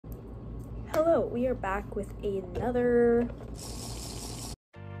Hello, we are back with another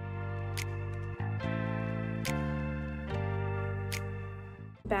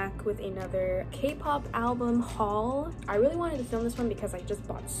K-pop album haul. I really wanted to film this one because I just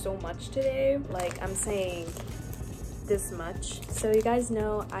bought so much today. Like, I'm saying this much. So you guys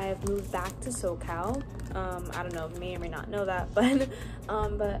know I've moved back to SoCal. I don't know, you may or may not know that, but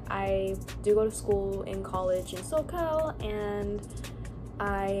I do go to school in college in SoCal, and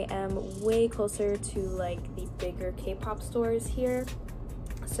I am way closer to like the bigger K-pop stores here.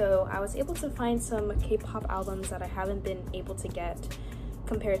 So I was able to find some K-pop albums that I haven't been able to get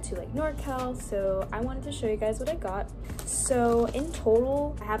compared to like NorCal, so I wanted to show you guys what I got. So in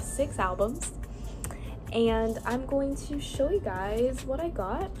total, I have 6 albums, and I'm going to show you guys what I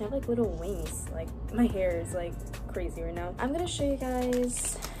got. I have like little wings, like my hair is like crazy right now. I'm gonna show you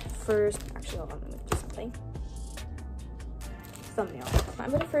guys first. Actually, hold on, let me do something. Thumbnail.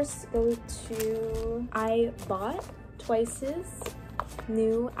 I'm gonna first go to, I bought Twice's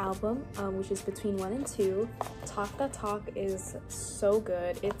new album, which is Between 1 and 2. Talk That Talk is so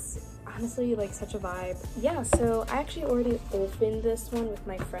good. It's honestly like such a vibe. Yeah, so I actually already opened this one with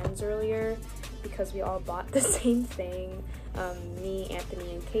my friends earlier because we all bought the same thing, me,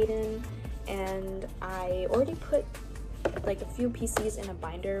 Anthony, and Kaden, and I already put like a few PCs in a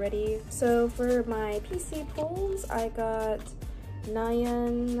binder already. So for my PC pulls, I got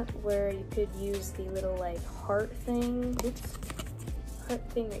Nayeon, where you could use the little like heart thing. Oops.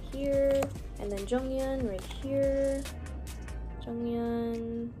 Heart thing right here, and then Jonghyun right here.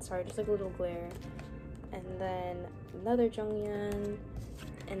 Jonghyun, sorry, just like a little glare. And then another Jonghyun,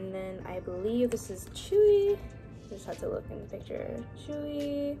 and then I believe this is Chewy. Just have to look in the picture.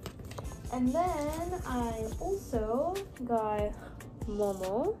 Chewy. And then I also got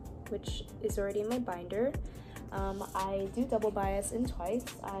Momo, which is already in my binder. I do double bias in Twice.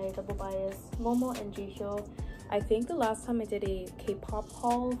 I double bias Momo and Jihyo. I think the last time I did a K-pop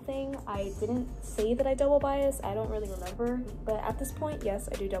haul thing, I didn't say that I double bias. I don't really remember, but at this point, yes,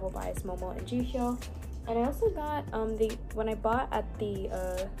 I do double bias Momo and Jihyo. And I also got when I bought at the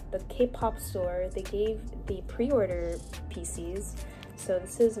K-pop store, they gave the pre-order PCs. So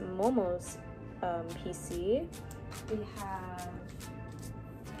this is Momo's PC. We have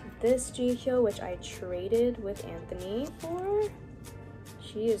this Jihyo, which I traded with Anthony for.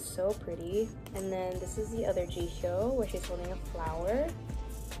 She is so pretty. And then this is the other Jihyo, where she's holding a flower.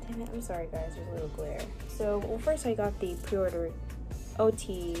 Damn it, I'm sorry guys, there's a little glare. So, well, first I got the pre-order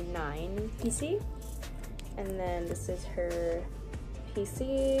OT9 PC. And then this is her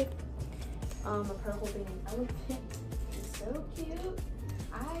PC. Of her holding an elephant. It's so cute.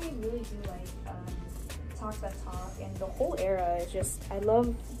 I really do like Talk That Talk, and the whole era is just, I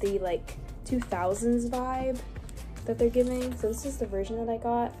love the like 2000s vibe that they're giving. So this is the version that I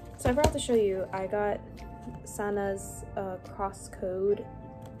got. So I forgot to show you, I got Sana's cross code,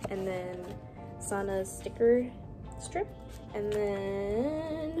 and then Sana's sticker strip, and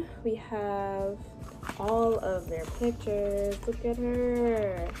then we have all of their pictures. Look at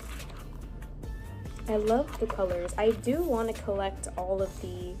her. I love the colors. I do want to collect all of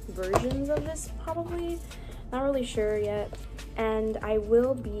the versions of this, probably. Not really sure yet. And I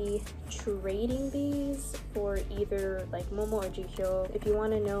will be trading these for either like Momo or Jihyo. If you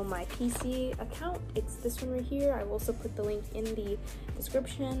want to know my PC account, it's this one right here. I will also put the link in the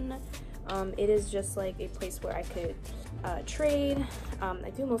description. It is just like a place where I could trade.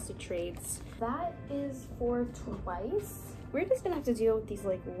 I do mostly trades. That is for Twice. We're just gonna have to deal with these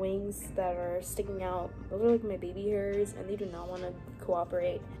like wings that are sticking out. Those are like my baby hairs, and they do not want to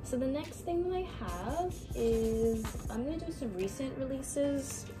cooperate. So the next thing that I have is, I'm gonna do some recent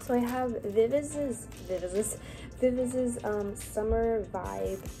releases. So I have Viviz's Summer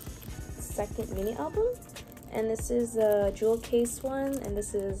Vibe second mini album, and this is a jewel case one, and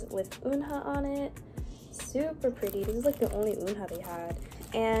this is with Eunha on it. Super pretty. This is like the only Eunha they had.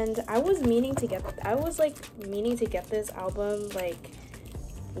 And I was meaning to get this album like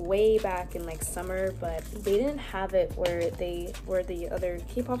way back in like summer, but they didn't have it where the other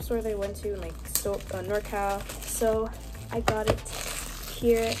K-pop store they went to in like NorCal. So I got it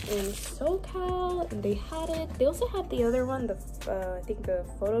here in SoCal, and they had it. They also had the other one, I think the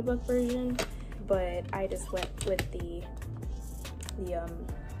photo book version, but I just went with the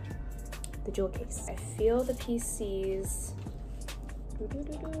jewel case. I feel the PCs.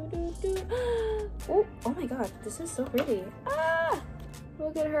 Oh my god, this is so pretty. Ah,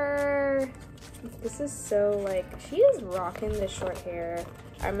 look at her. This is so like, she is rocking the short hair.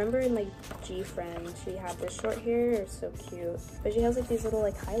 I remember in like G-Friend, she had this short hair. It's so cute, but she has like these little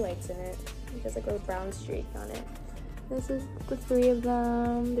like highlights in it. She has like a brown streak on it. This is the 3 of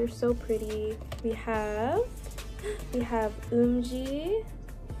them. They're so pretty. We have Umji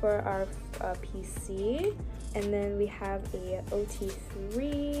for our PC, and then we have a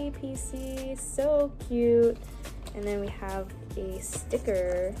OT3 PC, so cute. And then we have a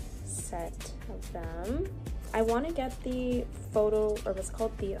sticker set of them. I want to get the photo, or what's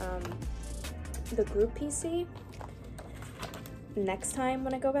called the group PC next time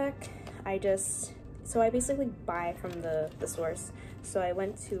when I go back. So I basically buy from the source. So I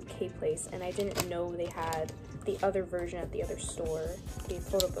went to K-Place and I didn't know they had the other version at the other store, the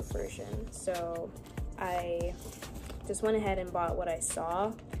photo book version. So I just went ahead and bought what I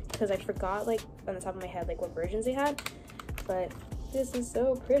saw because I forgot like on the top of my head like what versions they had. But this is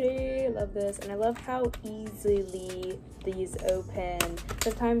so pretty. I love this, and I love how easily these open.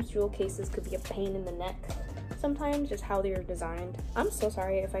 Sometimes jewel cases could be a pain in the neck. Sometimes just how they are designed. I'm so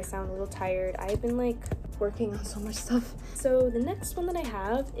sorry if I sound a little tired. I've been like working on so much stuff. So the next one that I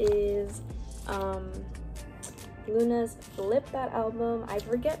have is Luna's Flip That album. I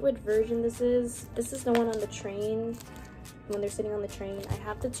forget which version this is. This is the one on the train, when they're sitting on the train. I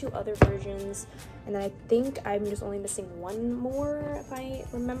have the 2 other versions, and I think I'm just only missing one more if I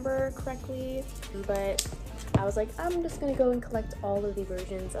remember correctly. But I was like, I'm just gonna go and collect all of the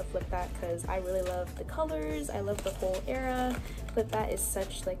versions of Flip That because I really love the colors. I love the whole era. Flip That is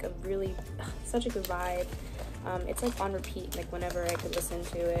such like such a good vibe. It's like on repeat, like whenever I could listen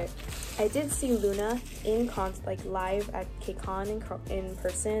to it. I did see Luna like live at KCON in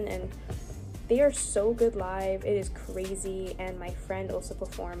person, and they are so good live. It is crazy. And my friend also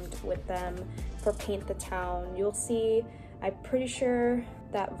performed with them for Paint the Town. You'll see, I'm pretty sure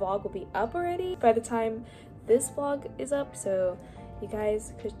that vlog will be up already by the time this vlog is up, so you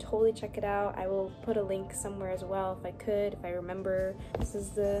guys could totally check it out. I will put a link somewhere as well if I remember. This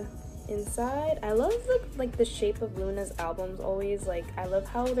is the inside. I love the shape of Luna's albums always. Like, I love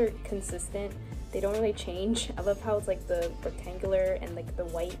how they're consistent. They don't really change. I love how it's like the rectangular and like the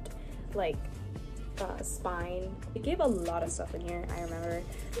white like spine. It gave a lot of stuff in here, I remember.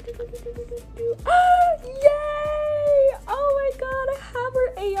 Oh, yay! Oh my god, I have her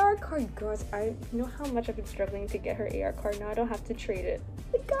AR card. Girls, I know how much I've been struggling to get her AR card. Now I don't have to trade it.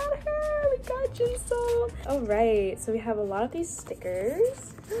 We got her! We got Jinso! Alright, so we have a lot of these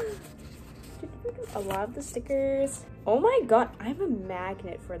stickers. A lot of the stickers. Oh my god, I'm a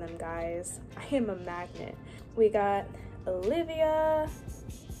magnet for them, guys. I am a magnet. We got Olivia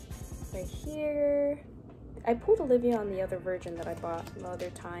right here. I pulled Olivia on the other version that I bought the other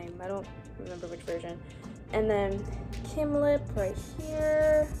time. I don't remember which version. And then Kim Lip right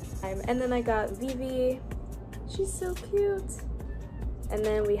here. And then I got Vivi. She's so cute. And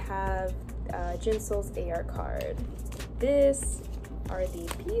then we have Jinso's AR card. This are the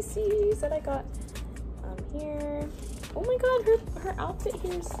PCs that I got here. Oh my god, her outfit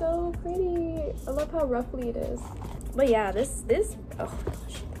here is so pretty. I love how ruffly it is. But yeah, this oh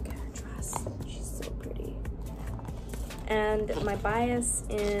gosh, look at her dress. She's so pretty. And my bias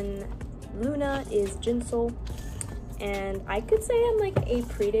in Luna is Jinso, and I could say I'm like a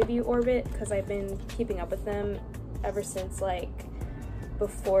pre-debut orbit because I've been keeping up with them ever since like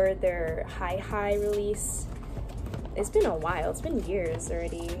before their Hi release. It's been a while. It's been years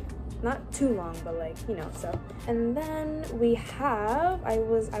already. Not too long, but like, you know, so. And then we have, I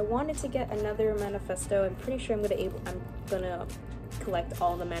wanted to get another Manifesto. I'm pretty sure I'm gonna collect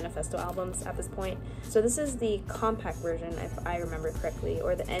all the Manifesto albums at this point. So this is the compact version, if I remember correctly,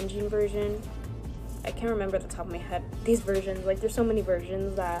 or the engine version. I can't remember at the top of my head. These versions, like there's so many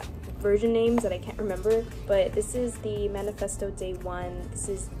version names that I can't remember, but this is the Manifesto Day 1. This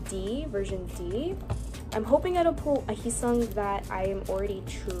is D, version D. I'm hoping I don't pull a Heesung that I am already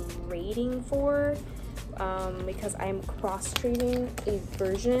trading for, because I'm cross-trading a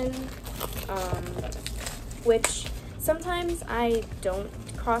version, which sometimes I don't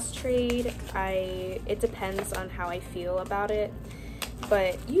cross-trade. It depends on how I feel about it,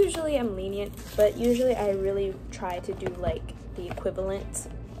 but usually I'm lenient, but usually I really try to do like the equivalent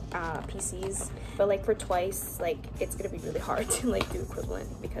PCs. But like for Twice, like it's gonna be really hard to like do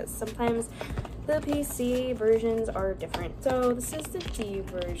equivalent because sometimes the PC versions are different. So this is the D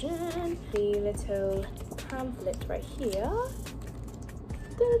version, the little pamphlet right here.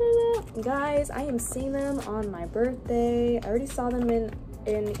 Da-da-da-da. Guys, I am seeing them on my birthday. I already saw them in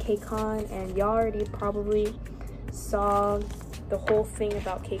KCON, and y'all already probably saw the whole thing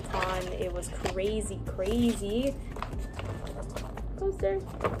about KCON. It was crazy. Closer.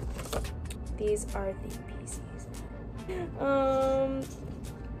 These are the PCs.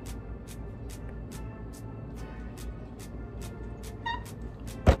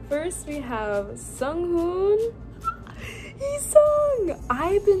 First we have Sunghoon. Heesung!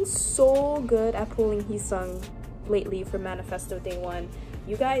 I've been so good at pulling Heesung lately for Manifesto Day 1.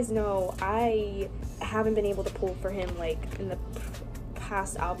 You guys know I haven't been able to pull for him like in the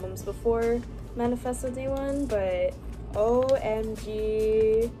past albums before Manifesto Day 1, but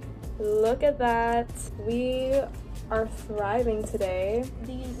OMG, look at that. We are thriving today.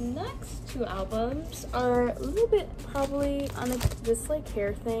 The next two albums are a little bit probably on this like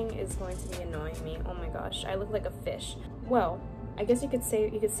hair thing is going to be annoying me. Oh my gosh, I look like a fish. Well, I guess you could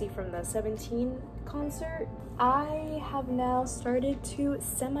see from the 17 concert, I have now started to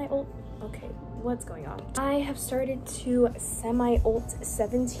okay, what's going on? I have started to semi-ult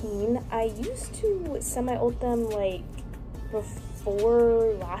 17. I used to semi-ult them like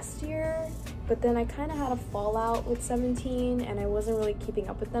before last year, but then I kind of had a fallout with 17 and I wasn't really keeping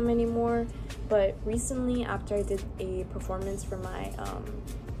up with them anymore. But recently, after I did a performance for my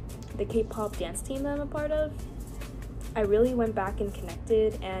the K-pop dance team that I'm a part of, I really went back and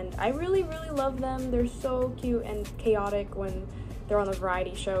connected, and I really love them. They're so cute and chaotic when they're on the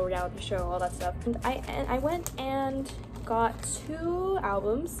variety show, reality show, all that stuff. And I went and got 2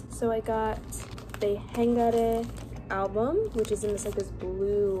 albums. So I got the Hengare album, which is in this like this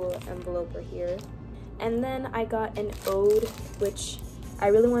blue envelope right here, and then I got an ode, which I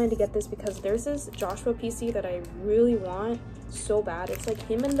really wanted to get this because there's this Joshua PC that I really want so bad. It's like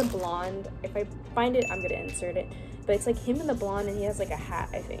him and the blonde. If I find it, I'm gonna insert it, but it's like him and the blonde and he has like a hat,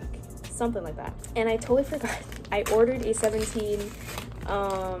 I think, something like that. And I totally forgot I ordered a 17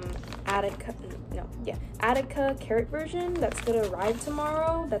 Attica Carrot version that's gonna arrive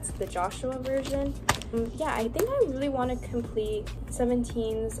tomorrow. That's the Joshua version. Yeah, I think I really want to complete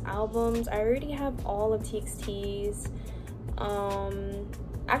 17's albums. I already have all of TXT's.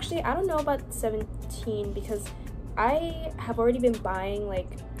 Actually, I don't know about 17 because I have already been buying like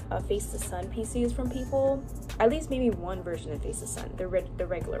Face the Sun PCs from people. At least maybe one version of Face the Sun, the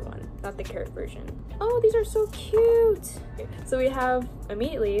regular one, not the carrot version. Oh, these are so cute. So we have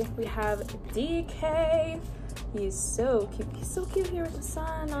DK. He's so cute. He's so cute here with the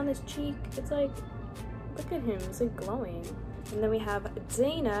sun on his cheek. It's like, look at him, it's like glowing. And then we have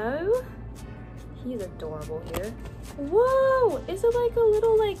Dano. He's adorable here. Whoa! Is it like a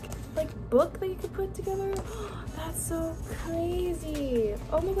little like book that you could put together? That's so crazy.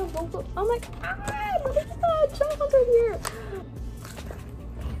 Oh my god, oh my god, look at that child right here.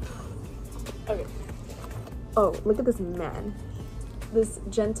 Okay. Oh, look at this man. This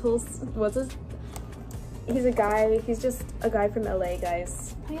gentle, what's this? He's a guy, he's just a guy from LA,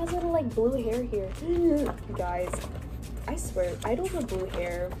 guys. He has little like blue hair here. Guys, I swear, idols with blue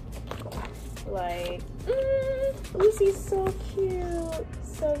hair. Like, Lucy's so cute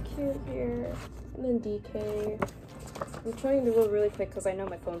here. And then DK. I'm trying to go really quick because I know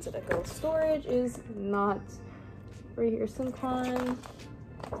my phone's at echo. Storage is not right here. Syncron.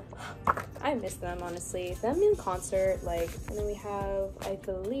 I miss them, honestly. Them in concert, like, and then we have, I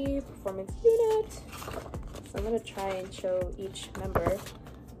believe, Performance Unit. So I'm gonna try and show each member.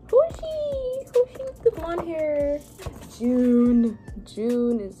 Who's she? Who's she with the blonde hair? June.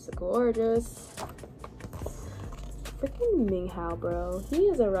 June is gorgeous. Freaking Minghao, bro. He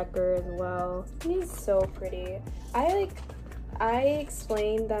is a wrecker as well. He's so pretty. I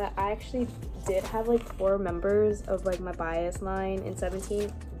explained that I actually did have like 4 members of like my bias line in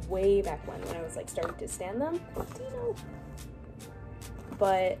 17 way back when I was like starting to stand them. Dino.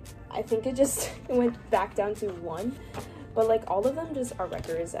 But I think it went back down to 1. But like all of them just are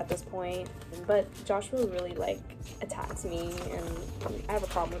wreckers at this point. But Joshua really like attacks me, and I have a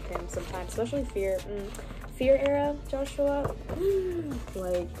problem with him sometimes, especially Fear era Joshua.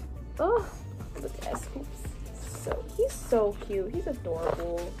 Like, oh, look at Scoops. He's so cute. He's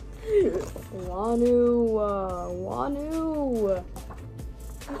adorable. Wanu.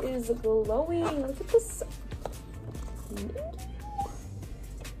 He is glowing. Look at this.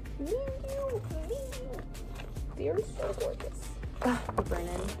 They're so gorgeous.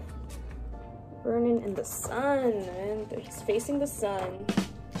 Vernon in the sun, and he's facing the sun.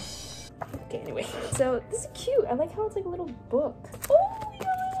 Okay, anyway, so this is cute. I like how it's like a little book. Oh, you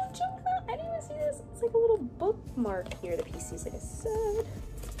know, Joker, I didn't even see this. It's like a little bookmark here. The PC is like a sad.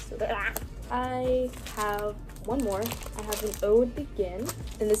 So that I have one more. I have an Ode Begin,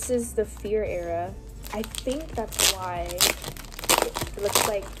 and this is the Fear era. I think that's why it looks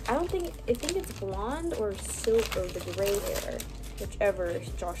like, I think it's blonde or silk or the gray hair, whichever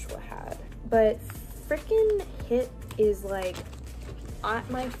Joshua had. But freaking Hit is like at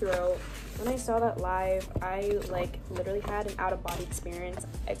my throat. When I saw that live, I like literally had an out-of-body experience.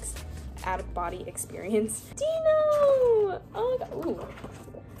 Dino! Oh my god, ooh.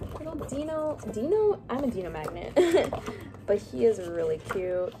 Little Dino, I'm a Dino magnet. but he is really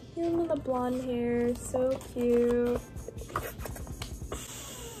cute. Him with the blonde hair, so cute.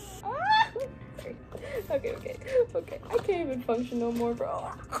 Sorry. Okay. I can't even function no more,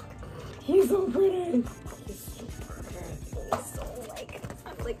 bro. He's so pretty. He's so pretty. He's so like,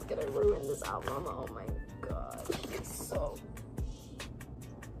 I'm like gonna ruin this album. Oh my god. He's so.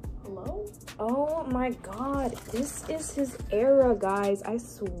 Hello? Oh my god, this is his era, guys. I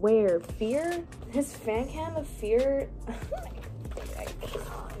swear. Fear? His fan cam of Fear. I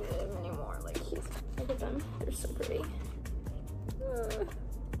cannot do him anymore. Like, he's. Look at them. They're so pretty.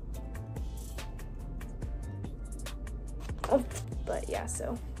 Oh, but yeah,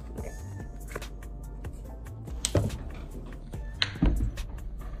 so. Okay.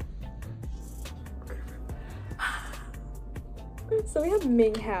 So we have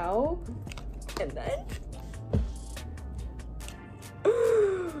Ming Hao, and then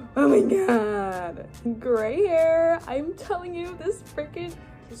oh my god, gray hair. I'm telling you, this freaking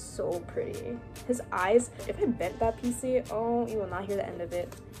is so pretty. His eyes, if I bent that PC, oh, you will not hear the end of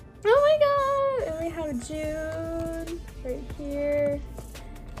it. Oh my god. And we have June right here,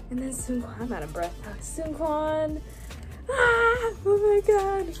 and then Seungkwan. I'm out of breath. Seungkwan. Ah, oh my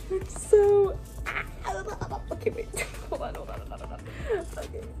god, it's so okay, wait. Hold on.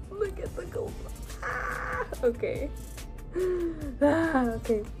 Okay, look at the gold. Ah, okay.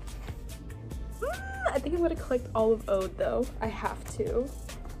 Okay. I think I'm gonna collect all of Ode though. I have to.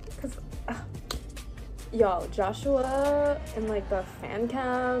 Because, y'all, Joshua and like the fan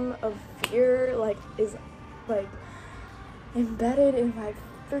cam of Fear, like, is like embedded in my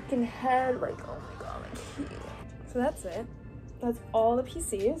freaking head. Like, oh my god, like, so that's it. That's all the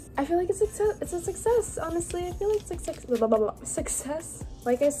PCs. I feel like it's a success, honestly. I feel like success. Blah, blah, blah. Success.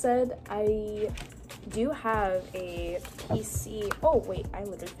 Like I said, I do have a PC. Oh wait, I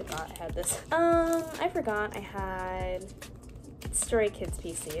literally forgot I had this. I forgot I had Stray Kids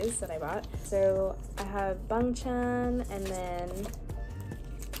PCs that I bought. So I have Bangchan, and then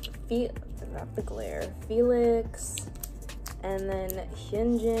not the glare, Felix, and then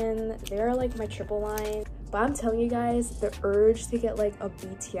Hyunjin. They're like my triple line. But I'm telling you guys, the urge to get like a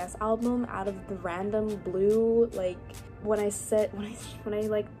BTS album out of the random blue, like when I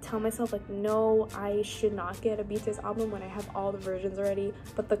like tell myself like, no, I should not get a BTS album when I have all the versions already.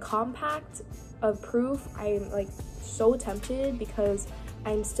 But the compact of Proof, I'm like so tempted because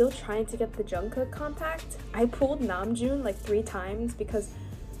I'm still trying to get the Jungkook compact. I pulled Namjoon like 3 times because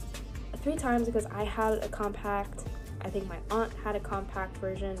I had a compact. I think my aunt had a compact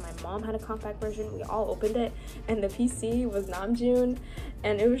version, my mom had a compact version, we all opened it, and the PC was Namjoon,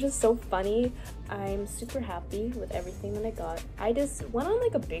 and it was just so funny. I'm super happy with everything that I got. I just went on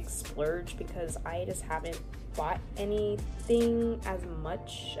like a big splurge because I just haven't bought anything as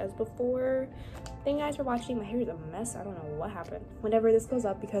much as before. Thank you guys for watching. My hair is a mess. I don't know what happened. Whenever this goes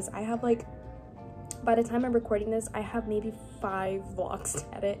up, because I have like, by the time I'm recording this, I have maybe 5 vlogs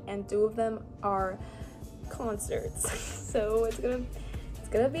to edit, and 2 of them are concerts. So it's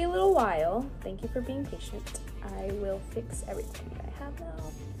gonna be a little while. Thank you for being patient. I will fix everything that I have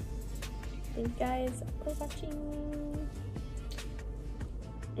now. Thank you guys for watching,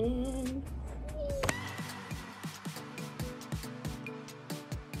 and